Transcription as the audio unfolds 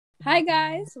Hi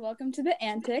guys, welcome to the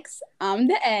Antics. I'm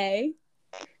the A.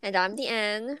 And I'm the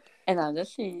N. And I'm the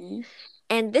C.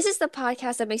 And this is the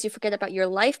podcast that makes you forget about your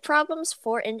life problems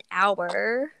for an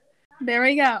hour. There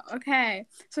we go. Okay,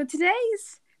 so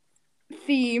today's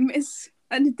theme is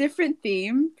a different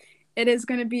theme. It is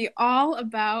going to be all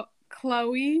about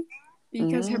Chloe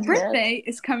because her birthday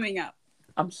is coming up.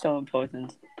 I'm so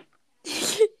important.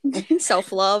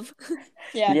 Self-love.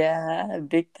 Yeah,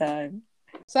 big time.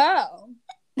 So,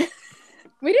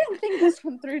 we didn't think this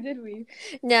one through, did we?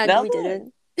 No, we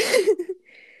didn't.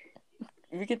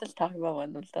 We can just talk about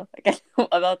random stuff, I guess,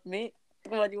 about me.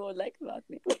 What you would like about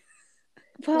me.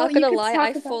 Well, Not gonna lie,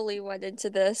 I fully went into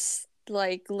this,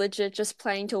 like, legit just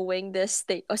planning to wing this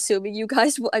thing, assuming you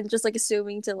guys I'm just, like,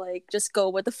 assuming to, like, just go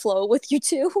with the flow with you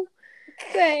two.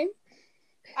 Same.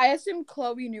 I assumed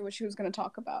Chloe knew what she was going to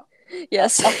talk about.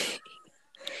 Yes.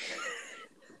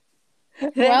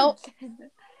 Well,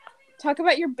 talk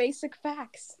about your basic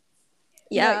facts.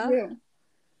 Yeah.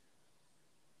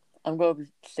 I'm going to be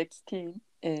 16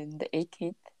 in the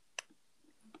 18th.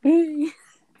 You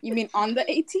mean on the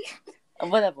 18th?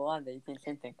 Whatever, on the 18th,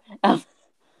 same thing.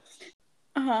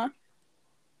 Uh-huh.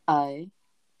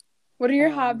 What are your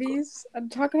hobbies?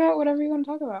 Talk about whatever you want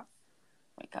to talk about.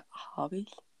 I got hobbies?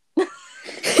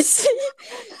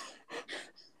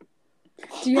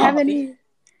 Do you have any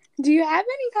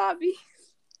hobbies?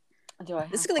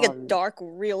 This is gonna get dark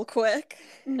real quick.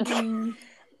 Mm-hmm.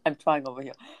 I'm trying over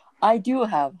here. I do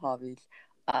have hobbies.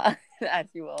 As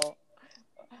you all,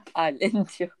 I'm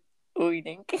into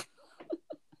reading.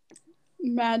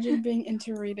 Imagine being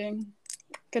into reading.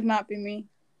 Could not be me.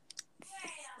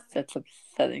 That's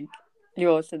upsetting.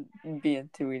 You also be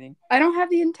into reading. I don't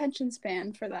have the attention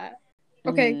span for that.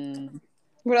 Okay.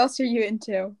 What else are you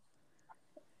into?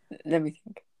 Let me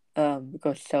think.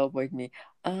 Because celebrate me.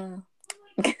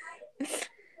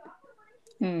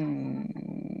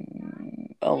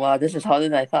 Oh wow, this is harder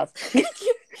than I thought.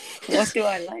 What do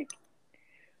I like?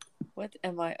 What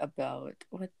am I about?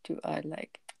 What do I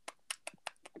like?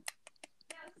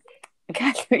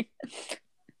 Catherine.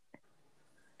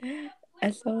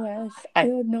 SOS. I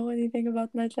don't know anything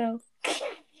about myself.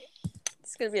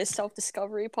 It's gonna be a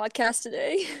self-discovery podcast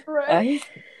today. Right.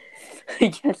 I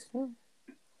guess so.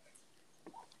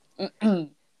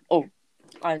 Oh,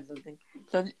 I have something.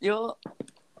 So you're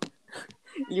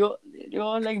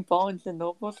like Barnes and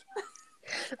Nobles.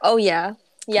 Oh yeah,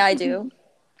 I do.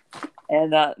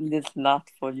 And it's not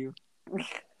for you.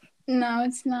 No,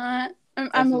 it's not.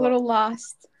 I'm a little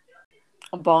lost.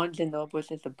 Barnes and Nobles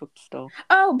is a bookstore.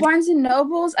 Oh, Barnes and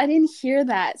Nobles. I didn't hear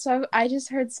that, so I just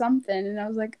heard something, and I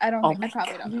was like, I probably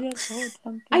don't know.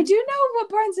 I do know what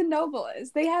Barnes and Noble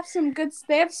is. They have some good.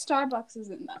 They have Starbucks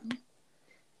in them,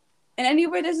 and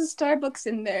anywhere there's a Starbucks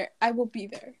in there, I will be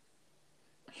there.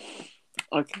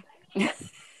 Okay.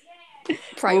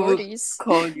 Priorities.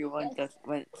 We'll call you when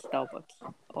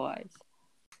Starbucks. Alright.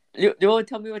 You will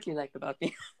tell me what you like about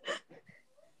me.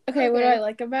 Okay, what do I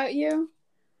like about you?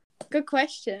 Good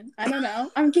question. I don't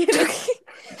know. I'm kidding.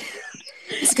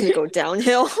 It's gonna go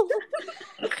downhill.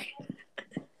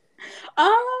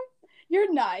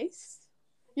 You're nice.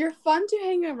 You're fun to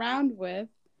hang around with.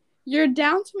 You're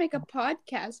down to make a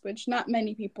podcast, which not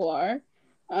many people are.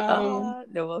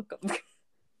 You're welcome.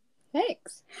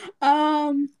 Thanks.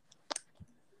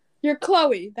 You're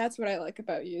Chloe. That's what I like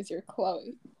about you. Is you're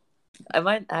Chloe. Am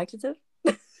I an adjective?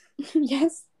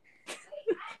 Yes.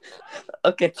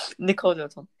 Okay, Nicole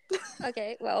Johnson.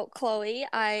 Okay, well, Chloe,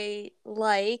 I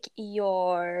like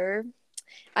your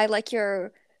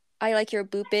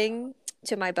booping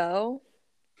to my bow.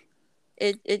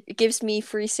 It gives me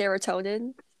free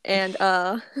serotonin, and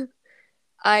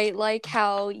I like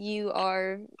how you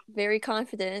are very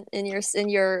confident in your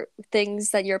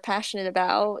things that you're passionate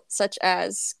about, such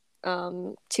as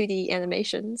 2D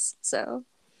animations. So,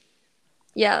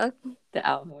 yeah, The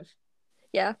Alamos.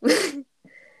 Yeah.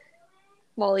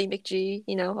 Molly McGee,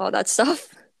 all that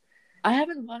stuff. I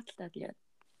haven't watched that yet.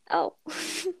 Oh.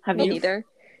 Have Me you? neither.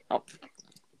 Oh.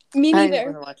 Me neither. I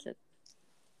want to watch it.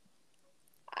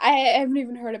 I haven't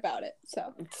even heard about it,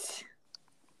 so.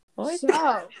 What?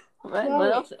 So.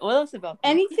 What else about me?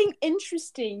 Anything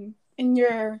interesting in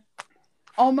your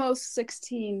almost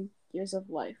 16 years of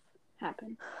life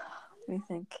happened? Let me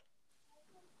think.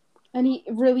 Any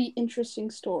really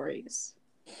interesting stories?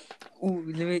 Ooh,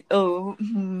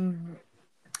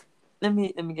 let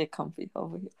me get comfy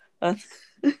over here.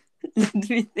 Let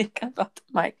me think about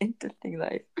my interesting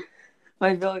life.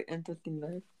 My very interesting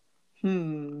life.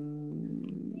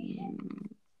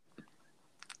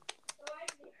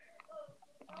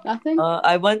 Nothing?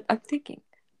 I'm thinking.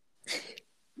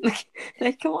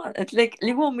 Like, come on. It's like,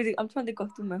 you want me to, I'm trying to go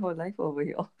through my whole life over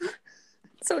here.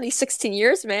 It's only 16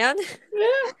 years, man.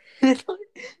 Yeah.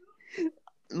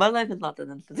 My life is not that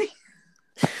interesting.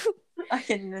 I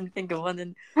can't even think of one.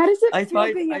 And how does it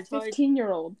feel being a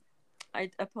 15-year-old?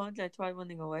 Apparently I tried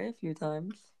running away a few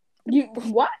times. You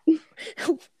what?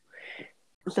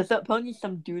 So apparently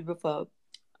some dude with a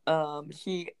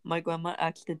my grandma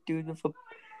asked the dude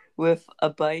with a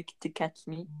bike to catch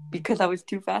me because I was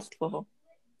too fast for her.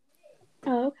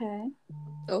 Oh, okay.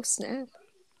 Oh, snap.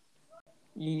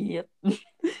 Yep.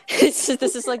 This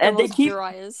is like the most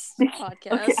driest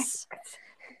podcast.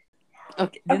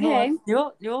 Okay.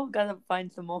 You gotta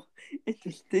find some more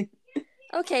interesting.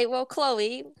 Okay, well,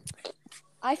 Chloe,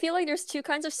 I feel like there's two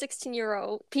kinds of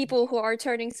 16-year-old people who are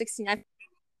turning 16.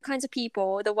 Kinds of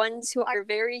people, the ones who are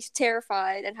very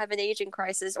terrified and have an aging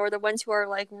crisis, or the ones who are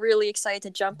like really excited to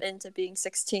jump into being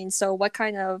 16. So what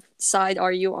kind of side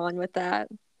are you on with that?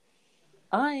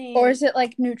 Or is it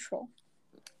like neutral?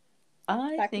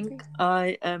 I think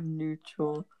I am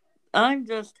neutral. I'm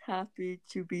just happy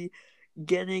to be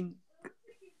getting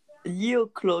a year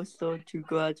closer to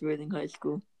graduating high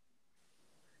school.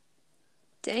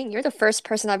 Dang, you're the first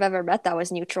person I've ever met that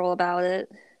was neutral about it.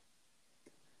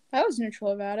 I was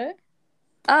neutral about it.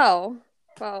 Oh,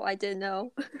 well, I didn't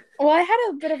know. Well, I had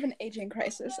a bit of an aging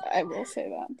crisis. I will say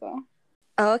that, though.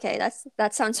 Oh, okay,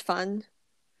 that sounds fun.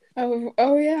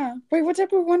 Oh yeah. Wait, what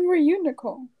type of one were you,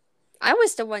 Nicole? I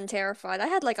was the one terrified. I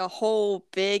had like a whole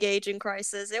big aging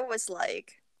crisis. It was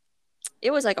like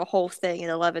a whole thing at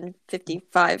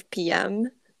 11:55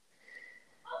 p.m.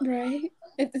 Right?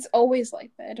 It's always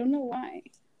like that. I don't know why.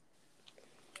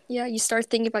 Yeah, you start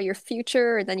thinking about your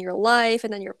future, and then your life,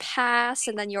 and then your past,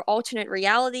 and then your alternate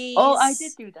realities. Oh, I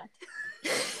did do that.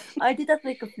 I did that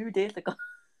like a few days ago.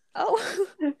 Oh.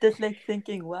 Just like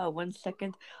thinking, wow, 1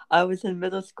 second I was in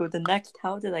middle school, the next,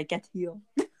 how did I get here?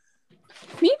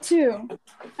 Me too.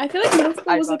 I feel like middle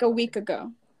school was like a week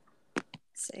ago.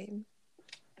 Same.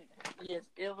 Yes,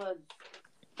 it was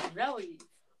really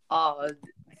odd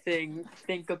thing.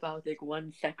 Think about like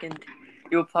 1 second,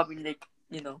 you're probably like,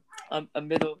 a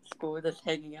middle school just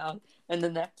hanging out, and the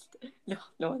next,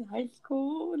 you're in high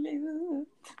school.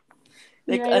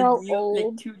 Like yeah, a year, old.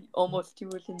 like almost 2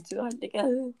 years into it. Like,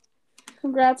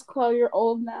 Congrats, Chloe. You're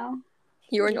old now.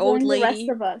 You're an old lady. The rest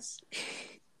of us.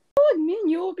 Like me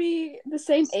and you will be the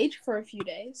same age for a few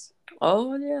days.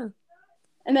 Oh yeah.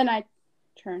 And then I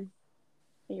turn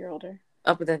a year older.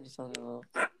 Oh, but then you don't know.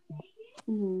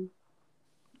 Mm-hmm.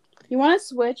 You want to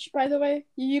switch, by the way?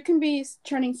 You can be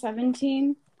turning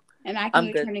 17, and I can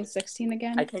be turning 16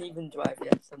 again. I can't even drive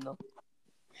yet, so no.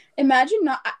 Imagine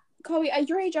not... Chloe, at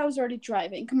your age, I was already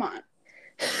driving. Come on.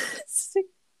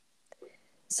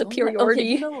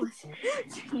 Superiority.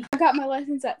 Okay, I got my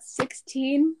license at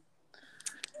 16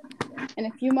 in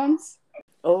a few months.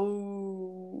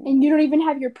 Oh. And you don't even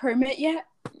have your permit yet?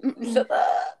 Shut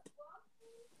up.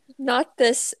 Not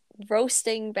this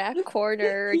roasting back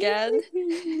corner again.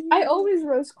 I always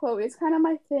roast Chloe. It's kind of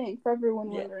my thing, for everyone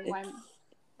wondering why I'm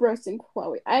roasting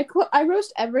Chloe. I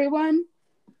roast everyone,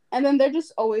 and then they're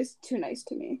just always too nice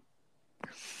to me.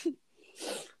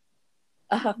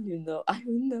 I will know.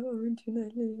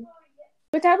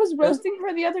 Like I was roasting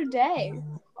her the other day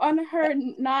on her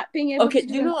not being able to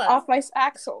do an off-ice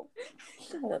axle.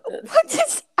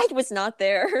 I was not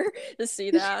there to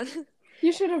see that.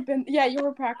 You should have been. Yeah, you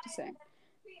were practicing.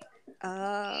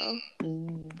 Oh.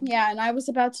 Yeah, and I was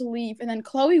about to leave, and then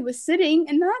Chloe was sitting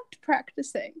and not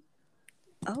practicing.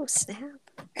 Oh, snap.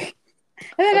 And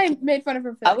then I made fun of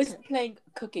her. I was playing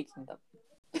Cookie Kingdom.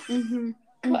 Mm-hmm.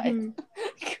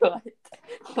 What?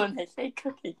 When I say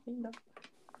Cookie Kingdom.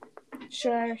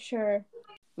 Sure.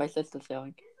 My sister's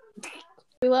yelling.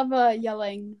 We love a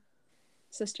yelling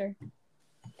sister.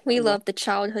 We love the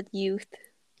childhood youth.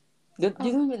 You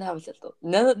don't even have a sister.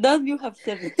 None of you have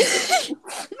siblings. I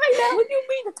know. What do you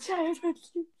mean a childhood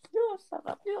youth? You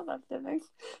don't have siblings.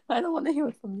 I don't want to hear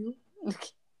it from you.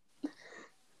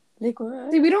 Like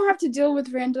what? See, we don't have to deal with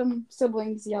random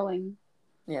siblings yelling.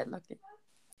 Yeah, lucky.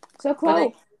 So,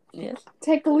 Chloe, yes,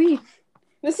 take the lead.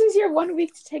 This is your 1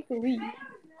 week to take the lead.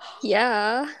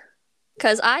 Yeah.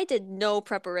 Because I did no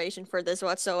preparation for this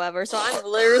whatsoever, so I'm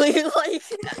literally like...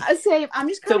 Same, I'm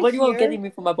just kind of So what do you want getting me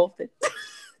for my birthday?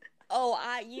 Oh,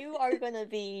 you are going to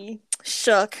be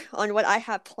shook on what I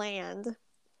have planned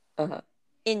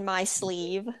in my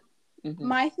sleeve. Mm-hmm.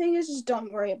 My thing is just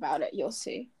don't worry about it. You'll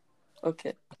see.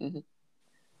 Okay. Mm-hmm.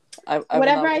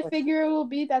 Whatever I figure it will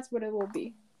be, that's what it will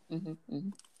be. Mm-hmm. Mm-hmm.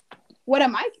 What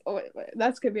am I? Oh, wait.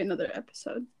 That's going to be another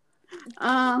episode.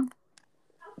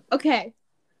 Okay.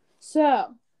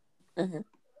 So. Uh-huh.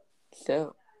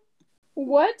 So.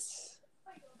 What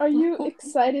are you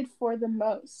excited for the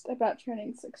most about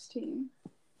turning 16?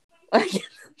 I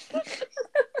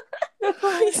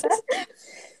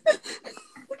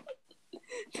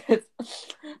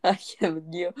have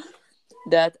knew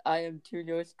that I am 2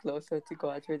 years closer to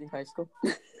graduating high school.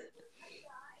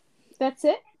 That's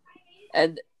it?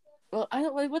 And, well, I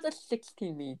don't know, what does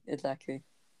 16 mean exactly?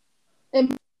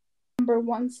 Number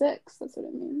 1-6, that's what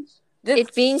it means.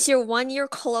 It means you're 1 year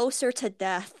closer to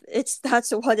death.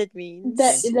 That's what it means.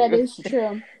 That is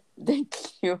true. Thank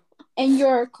you. And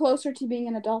you're closer to being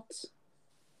an adult.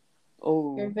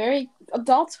 Oh. You're very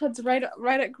adulthood's right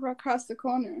across the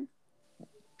corner.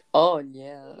 Oh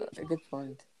yeah, a good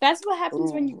point. That's what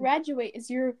happens when you graduate. Is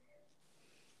you're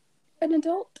an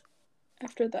adult.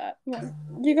 After that, well,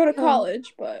 you go to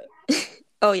college, but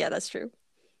oh yeah, that's true.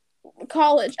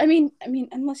 College. I mean,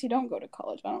 unless you don't go to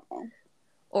college, I don't know.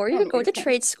 Or you could go to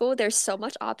trade school. There's so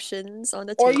much options on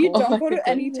the table. Or you don't go to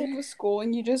any type of school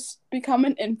and you just become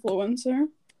an influencer.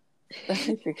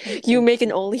 You make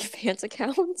an OnlyFans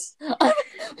account.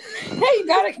 Hey, you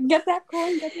gotta get that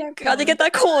coin. Gotta get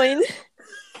that coin.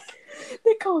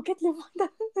 Nicole, get your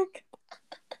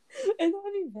an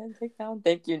OnlyFans account.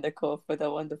 Thank you, Nicole, for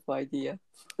that wonderful idea.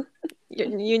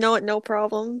 You know what? No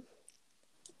problem.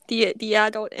 The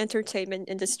adult entertainment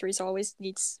industry always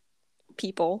needs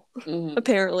people. Mm-hmm.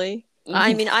 Apparently, mm-hmm.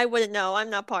 I mean, I wouldn't know. I'm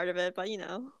not part of it, but you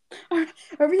know,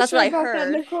 that's what I heard.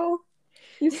 That, Nicole?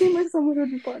 You seem like someone who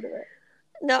would be part of it.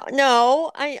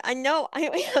 No, I know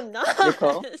I am not.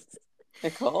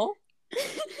 Nicole.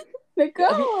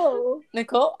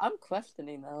 Nicole, I'm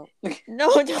questioning now.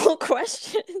 No, don't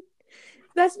question.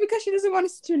 That's because she doesn't want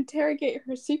us to interrogate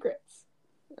her secrets.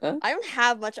 Huh? I don't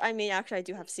have much. I mean, actually, I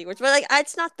do have secrets, but like,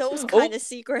 it's not those kind of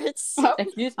secrets.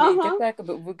 Excuse me.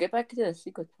 We'll get back to the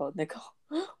secret part, Nicole.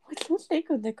 What's the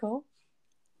secret, Nicole?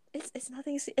 It's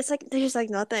nothing. It's like there's like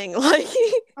nothing. Like.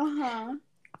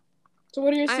 So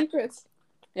what are your secrets?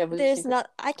 Yeah, there's not.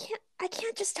 I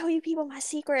can't just tell you people my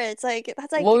secrets. Like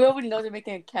that's like. Well, we already know they're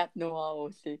making a cat noir.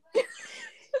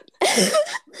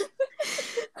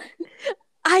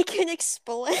 I can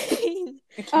explain.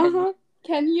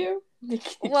 Can you?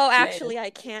 Well, actually, I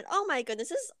can't. Oh my goodness,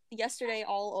 this is yesterday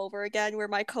all over again, where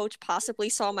my coach possibly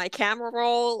saw my camera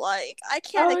roll. Like I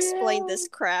can't explain this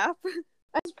crap.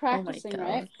 I was practicing,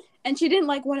 right? And she didn't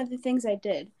like one of the things I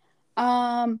did.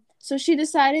 So she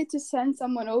decided to send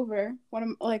someone over,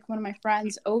 one of my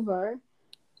friends over,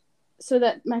 so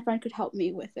that my friend could help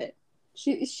me with it.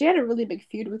 She had a really big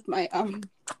feud with my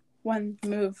one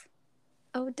move.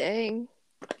 Oh dang!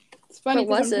 It's funny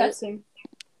because I'm testing.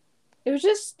 It was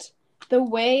just the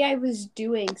way I was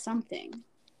doing something.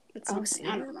 I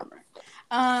don't remember.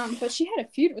 But she had a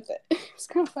feud with it. It's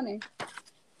kind of funny.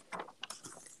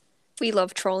 We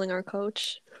love trolling our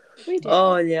coach. We do.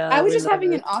 Oh yeah. I was just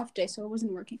having an off day, so it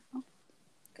wasn't working.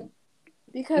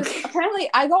 Because apparently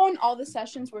I go on all the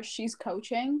sessions where she's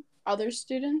coaching other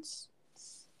students.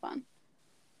 It's fun.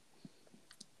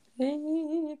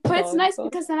 But it's nice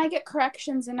because then I get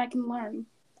corrections and I can learn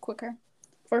quicker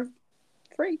for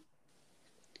free.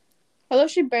 Although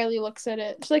she barely looks at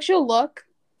it. She'll look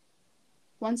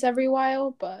once every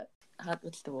while, but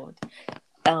what's the word?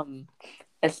 I don't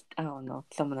know.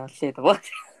 Someone else say the word.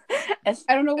 I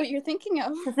don't know what you're thinking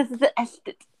of.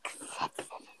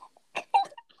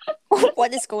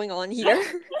 What is going on here?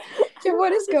 Yeah,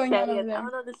 what is going on over there? I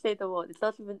don't know how to say the word. It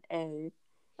starts with an A.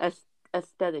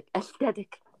 Aesthetic.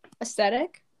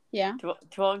 Aesthetic? Yeah.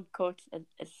 Drawing coach and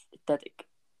aesthetic.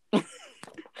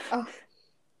 Oh.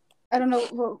 I don't know.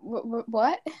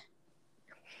 What?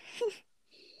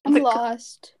 I'm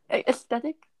lost.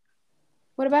 Aesthetic?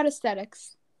 What about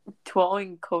aesthetics?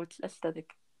 Drawing coach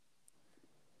aesthetic.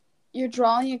 You're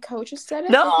drawing a coach aesthetic?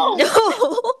 No!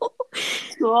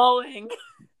 Drawing.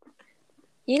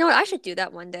 You know what? I should do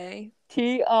that one day.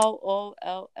 TROLL.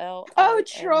 Oh,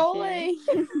 trolling.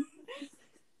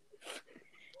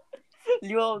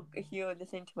 You're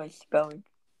listening to my spelling.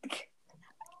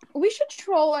 We should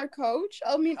troll our coach.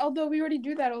 I mean, although we already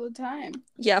do that all the time.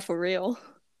 Yeah, for real.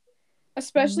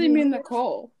 Especially me and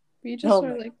Nicole. We just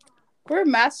are like, we're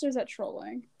masters at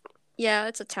trolling. Yeah,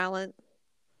 it's a talent.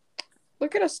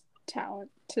 Look at us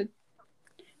talented.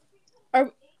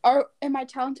 Am I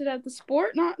talented at the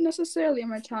sport? Not necessarily.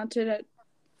 Am I talented at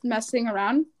messing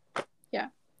around? Yeah.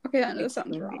 Okay, that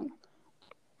sounds wrong.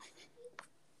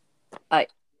 What?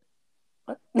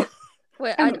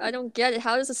 Wait, I don't get it.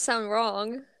 How does it sound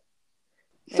wrong?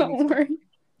 Don't worry.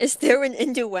 Is there an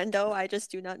innuendo I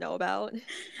just do not know about?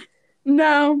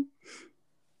 No.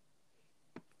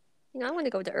 You know, I want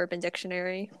to go to Urban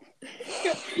Dictionary.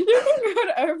 You can go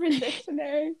to Urban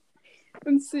Dictionary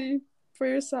and see for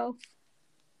yourself.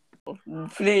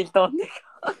 Please don't.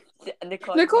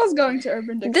 Nicole's going to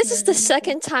Urban Dictionary. This is the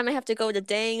second time I have to go to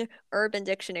dang Urban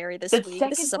Dictionary this week.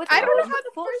 This is a I don't know how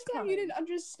the first time you didn't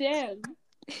understand.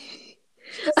 I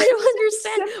don't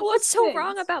understand what's so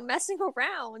wrong about messing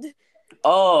around.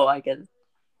 Oh, I get it.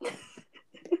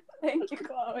 Thank you,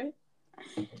 Chloe.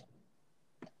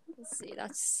 Let's see,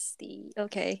 that's the...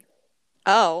 Okay.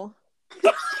 Oh.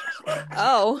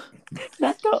 Oh.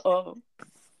 Not the O.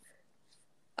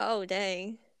 Oh,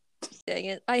 dang. Dang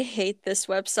it. I hate this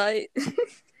website. You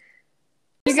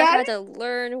I had to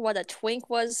learn what a twink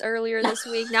was earlier this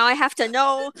week. Now I have to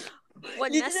know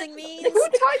what messing means. Who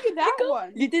taught you that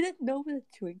one? You didn't know what a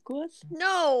twink was?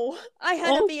 No. I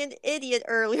had to be an idiot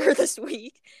earlier this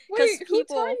week. Wait, who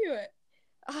taught you it?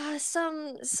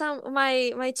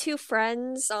 My two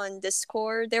friends on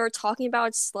Discord, they were talking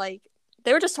about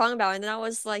they were just talking about it, and then I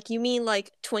was like, you mean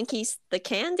like Twinkies the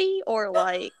candy, or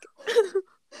like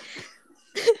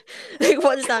like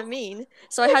what does that mean?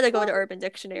 So I had to go to Urban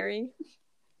Dictionary.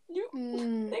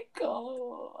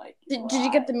 Nicole, did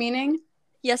you get the meaning?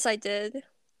 Yes, I did.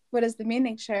 What is the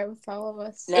meaning? Share it with all of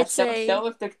us. Yeah, show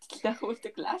with the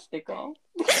glass, Nicole.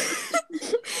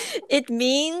 It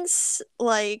means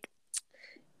like...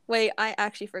 Wait, I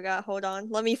actually forgot. Hold on.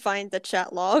 Let me find the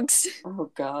chat logs.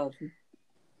 Oh, God.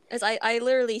 As I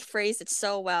literally phrased it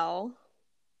so well.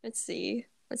 Let's see.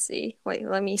 Wait,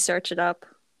 let me search it up.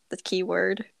 The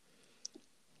keyword.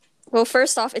 Well,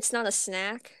 first off, it's not a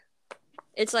snack.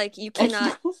 It's like you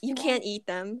can't eat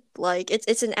them. Like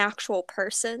it's an actual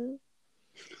person.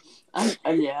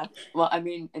 Yeah. Well, I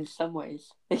mean, in some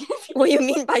ways. What do you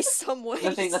mean by some ways?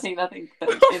 Nothing.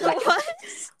 What?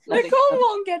 Nicole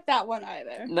won't get that one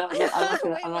either. No, I'm not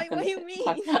gonna. What do you mean?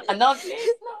 I'm not. Please,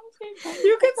 no.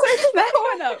 You can search that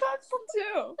one up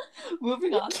too.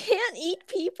 Moving on. You can't eat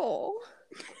people.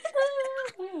 Search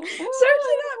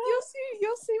it up.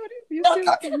 You'll see what it. You'll see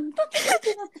what you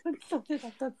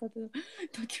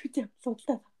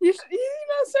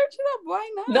search it up. Why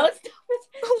not? No,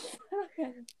 stop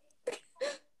it.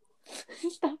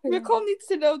 Stop it. Nicole needs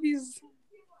to know these.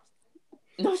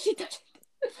 No, she doesn't.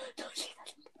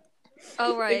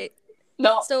 Oh, right.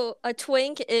 No. So a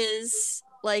twink is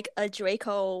like a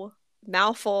Draco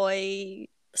Malfoy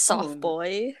soft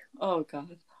boy. Oh,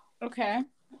 God. Okay.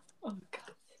 Oh,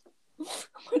 God.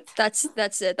 That's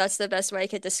it. That's the best way I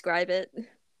could describe it.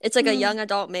 It's like a young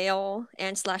adult male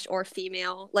or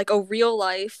female, like a real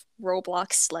life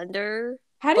Roblox Slender,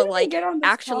 How do but you get on this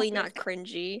actually topic? not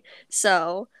cringy.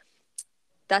 So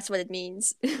that's what it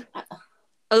means.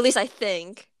 At least I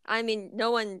think. I mean, no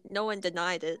one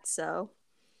denied it. So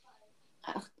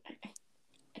that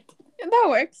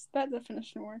works. That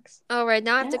definition works. all right,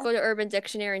 now I have to go to Urban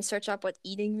Dictionary and search up what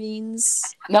eating means.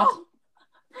 No.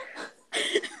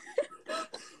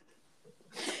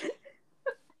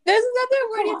 There's another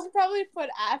word you should probably put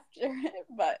after it,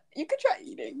 but you could try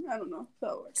eating. I don't know.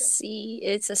 That'll work. See,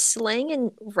 it's a slang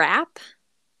and rap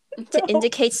to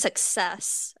indicate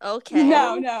success. Okay.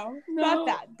 No, not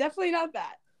that. Definitely not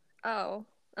that. Oh,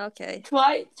 okay.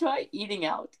 Try eating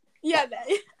out. Yeah.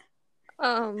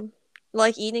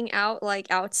 Like eating out, like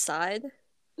outside.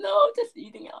 No, just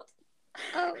eating out.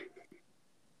 Oh.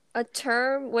 A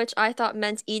term which I thought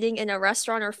meant eating in a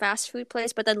restaurant or fast food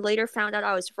place, but then later found out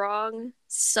I was wrong.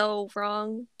 So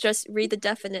wrong. Just read the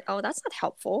definite. Oh, that's not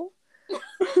helpful.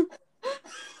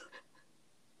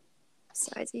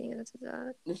 Besides eating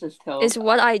that. This is terrible. Is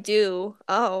what I do.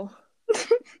 Oh.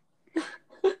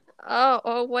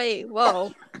 Oh, wait.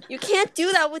 Whoa. You can't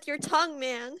do that with your tongue,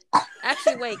 man.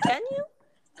 Actually, wait, can you?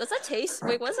 Does that taste?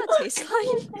 Wait, what does that taste like?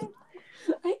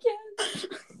 I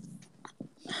can't.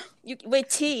 Wait,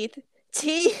 teeth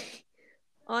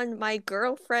on my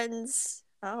girlfriend's.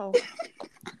 Oh,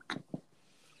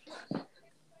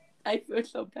 I feel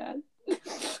so bad.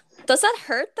 does that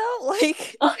hurt though?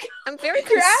 Like, I'm very You're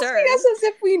concerned. asking us as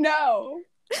if we know.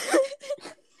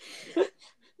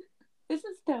 This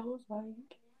is terrifying.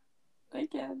 I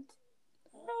can't.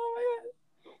 Oh my god.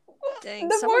 Dang,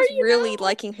 someone's really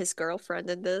liking his girlfriend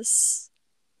in this.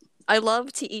 I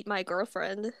love to eat my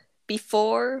girlfriend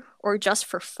before or just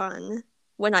for fun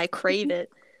when I crave it.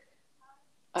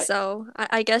 So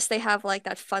I guess they have like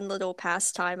that fun little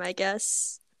pastime, I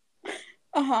guess.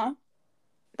 Uh-huh.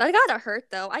 That gotta hurt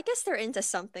though. I guess they're into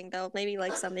something though. Maybe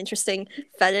like some interesting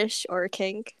fetish or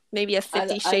kink. Maybe a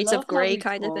 50 Shades of Grey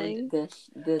kind of thing. This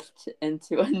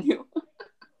into a new.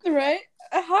 Right?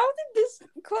 How did this,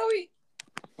 Chloe?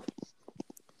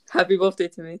 Happy birthday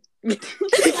to me.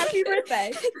 Happy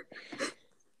birthday.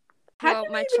 How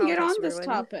did we even get on this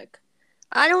topic?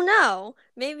 I don't know.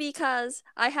 Maybe because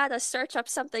I had to search up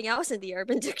something else in the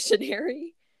Urban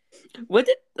Dictionary. What?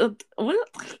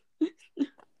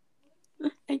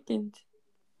 I didn't.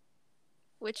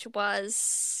 Which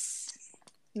was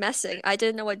messing. I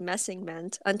didn't know what messing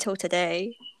meant until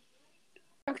today.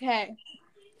 Okay.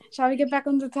 Shall we get back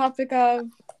on the topic of...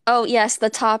 Oh, yes, the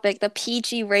topic. The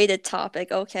PG rated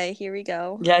topic. Okay, here we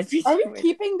go. Yeah, are we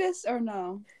keeping this or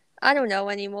no? I don't know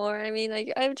anymore. I mean,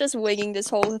 like, I'm just winging this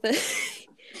whole thing.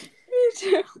 Me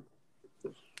too.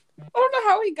 I don't know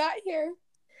how we got here.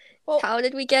 Well, how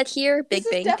did we get here? Big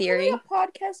Bang Theory. This is definitely a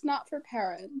podcast not for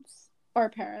parents. Or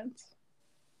parents.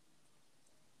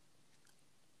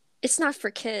 It's not for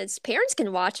kids. Parents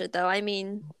can watch it, though. I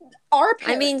mean... Our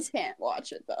parents can't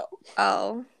watch it, though.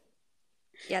 Oh.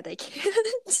 Yeah, they can't.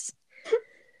 Oops.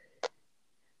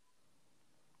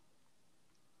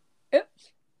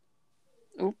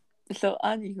 Oop. So,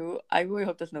 anywho, I really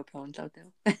hope there's no parents out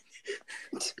there.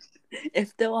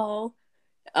 If they're all...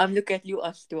 look at you,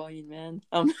 Australian man.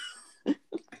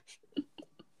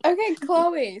 Okay,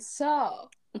 Chloe, so...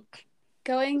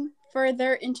 going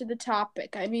further into the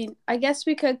topic. I mean, I guess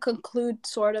we could conclude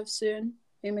sort of soon.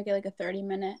 Maybe make it like a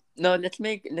 30-minute. No, let's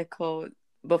make Nicole...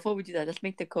 Before we do that, let's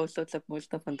make Nicole search up more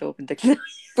stuff on the Open Dictionary.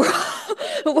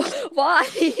 Why?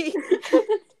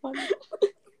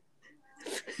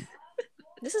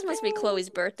 This must be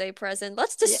Chloe's birthday present.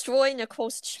 Let's destroy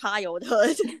Nicole's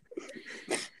childhood.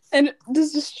 And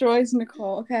this destroys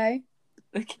Nicole, okay?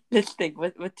 Okay, let's think.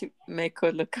 What to make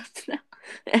her look up now?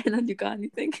 Anna, you got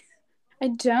anything? I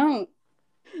don't.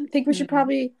 I think we should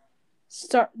probably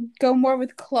go more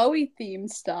with Chloe themed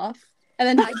stuff. And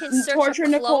then I can torture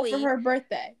Nicole for her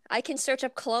birthday. I can search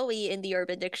up Chloe in the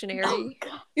Urban Dictionary. Oh,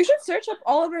 you should search up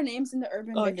all of her names in the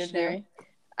Urban Dictionary.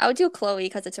 I'll do Chloe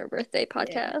because it's her birthday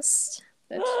podcast.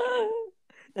 Yeah.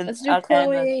 Let's do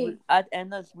Chloe. At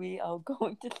Anna's, we are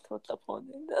going to search upon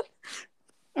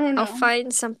it. I'll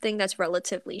find something that's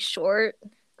relatively short.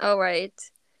 All right.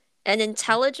 An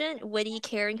intelligent, witty,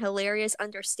 caring, hilarious,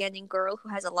 understanding girl who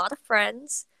has a lot of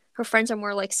friends. Her friends are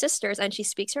more like sisters, and she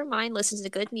speaks her mind, listens to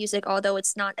good music, although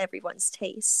it's not everyone's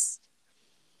taste.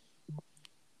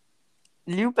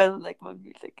 You better like my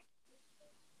music.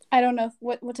 I don't know.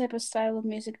 What type of style of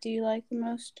music do you like the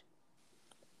most?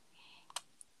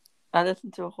 I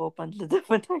listen to a whole bunch of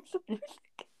different types of music.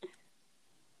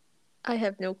 I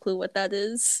have no clue what that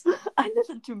is. I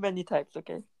listen to many types,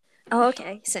 okay? Oh,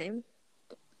 okay. Same.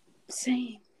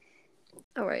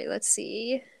 All right, let's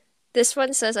see. This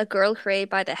one says, a girl created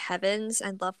by the heavens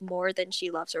and loved more than she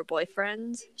loves her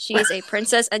boyfriend. She is a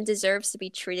princess and deserves to be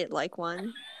treated like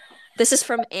one. This is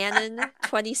from Annan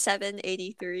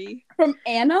 2783. From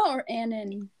Anna or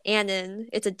Annan? Annan.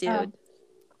 It's a dude. Oh.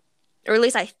 Or at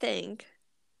least I think.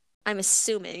 I'm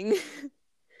assuming.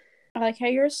 I like how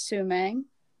you're assuming.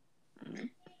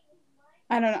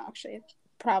 I don't know, actually.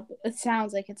 Probably. It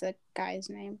sounds like it's a guy's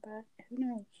name, but who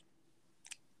knows?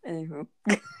 Anywho.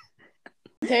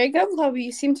 There you go, Chloe.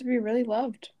 You seem to be really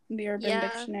loved in the Urban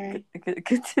Dictionary.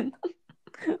 Good to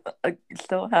know. I'm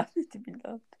so happy to be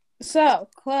loved. So,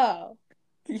 Chloe.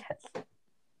 Yes.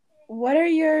 What are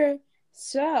your...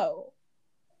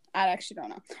 I actually don't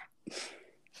know.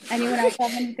 Anyone else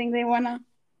have anything they want to...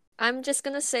 I'm just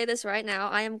going to say this right now.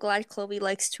 I am glad Chloe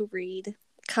likes to read.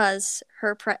 Because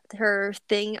her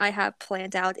thing I have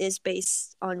planned out is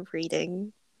based on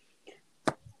reading.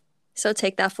 So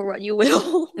take that for what you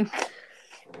will.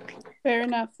 Fair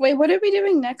enough. Wait, what are we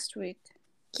doing next week?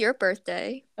 Your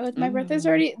birthday. Oh, my birthday's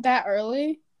already that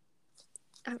early?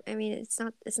 I mean, it's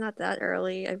not that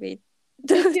early. I mean...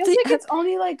 It feels like it's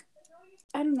only like...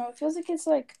 I don't know. It feels like it's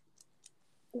like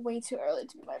way too early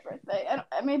to be my birthday.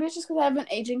 Maybe it's just because I have an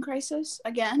aging crisis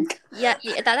again. Yeah,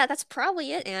 that's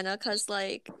probably it, Anna, because,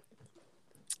 like,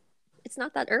 it's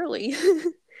not that early.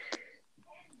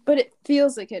 But it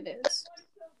feels like it is.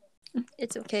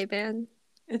 It's okay, man.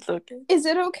 It's okay. Is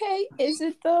it okay? Is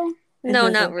it, though? No,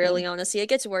 not really, honestly. It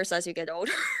gets worse as you get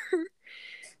older.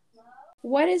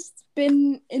 What has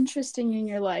been interesting in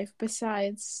your life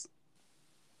besides...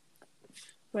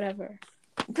 whatever?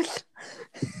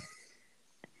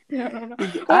 No.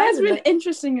 What has been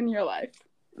interesting in your life?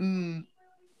 I'm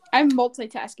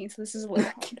multitasking, so this is a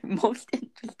little hard. Most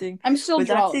interesting. I'm still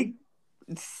drawing.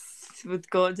 With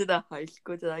going to the high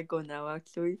school that I go now,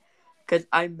 actually, because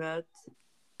I met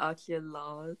actually a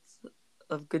lot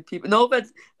of good people. No, but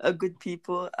good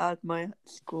people at my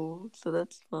school, so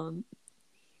that's fun.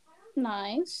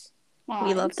 Nice.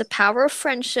 We love the power of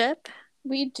friendship.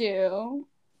 We do.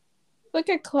 Look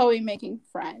at Chloe making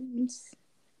friends.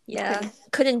 Yeah,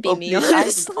 couldn't be me,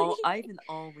 honestly. I even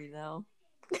always now.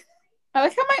 I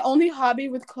like how my only hobby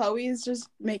with Chloe is just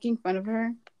making fun of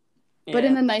her. Yeah. But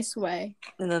in a nice way.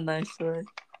 In a nice way.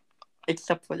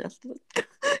 Except for yesterday.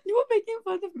 You were making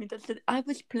fun of me. I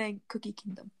was playing Cookie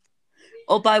Kingdom.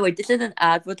 Oh, by the way, this is an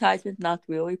advertisement, not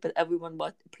really, but everyone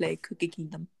wants to play Cookie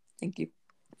Kingdom. Thank you.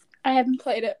 I haven't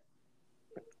played it.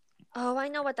 Oh, I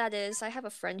know what that is. I have a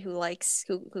friend who likes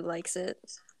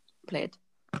it. Play it.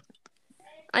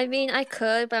 I mean, I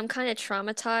could, but I'm kind of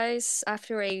traumatized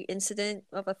after a incident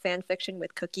of a fan fiction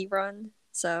with Cookie Run,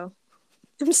 so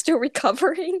I'm still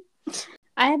recovering.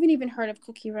 I haven't even heard of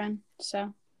Cookie Run,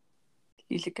 so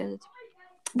you should get it.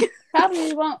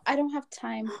 Probably won't. I don't have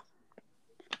time.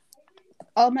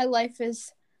 All my life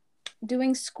is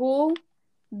doing school,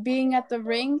 being at the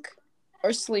rink,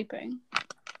 or sleeping.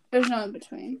 There's no in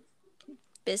between.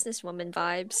 Businesswoman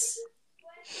vibes.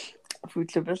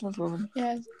 Future businesswoman.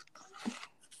 Yes.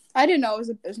 I didn't know I was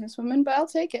a businesswoman, but I'll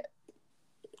take it.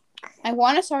 I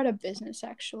want to start a business,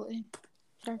 actually.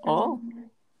 Oh.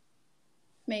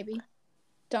 Maybe.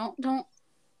 Don't.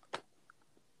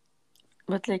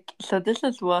 But so this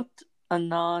is what a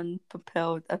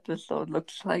non-prepared episode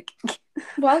looks like.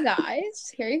 Well,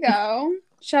 guys, here you go.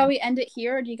 Shall we end it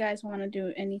here, or do you guys want to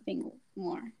do anything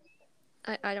more?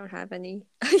 I don't have any.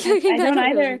 I don't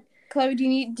either. Really. Chloe,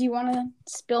 do you want to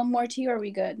spill more tea, or are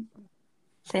we good?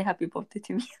 Say happy birthday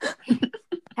to me.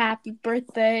 Happy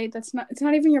birthday. It's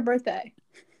not even your birthday.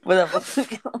 Whatever.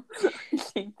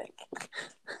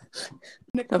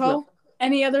 Nicole,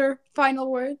 any other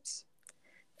final words?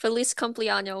 Feliz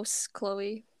cumpleaños,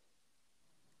 Chloe.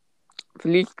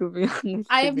 Feliz cumpleaños.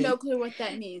 I have no clue what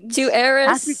that means. To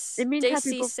Eris, it means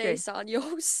happy birthday.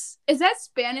 años. Is that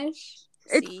Spanish?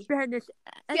 It's Spanish.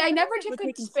 See, I never took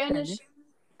Spanish.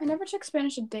 I never took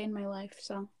Spanish a day in my life,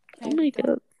 so. Oh my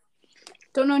god.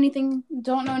 Don't know anything.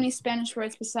 Don't know any Spanish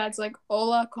words besides like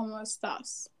 "Hola, cómo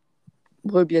estás?"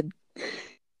 Muy bien.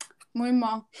 Muy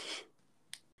mal.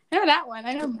 I know that one.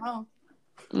 I know mal.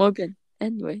 Muy bien.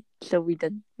 Anyway, so we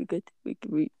done. We good. We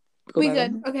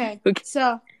good. Okay.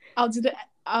 So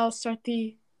I'll start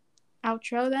the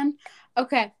outro then.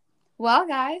 Okay. Well,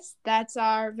 guys, that's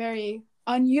our very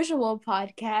unusual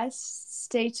podcast.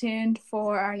 Stay tuned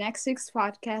for our next week's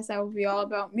podcast. That will be all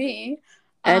about me.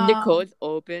 And Nicole's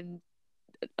open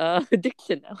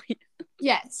dictionary.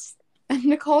 Yes.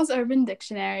 Nicole's Urban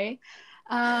Dictionary.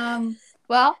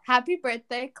 Well, happy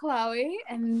birthday, Chloe,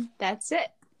 and that's it.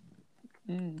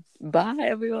 Bye,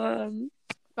 everyone.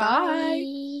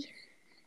 Bye.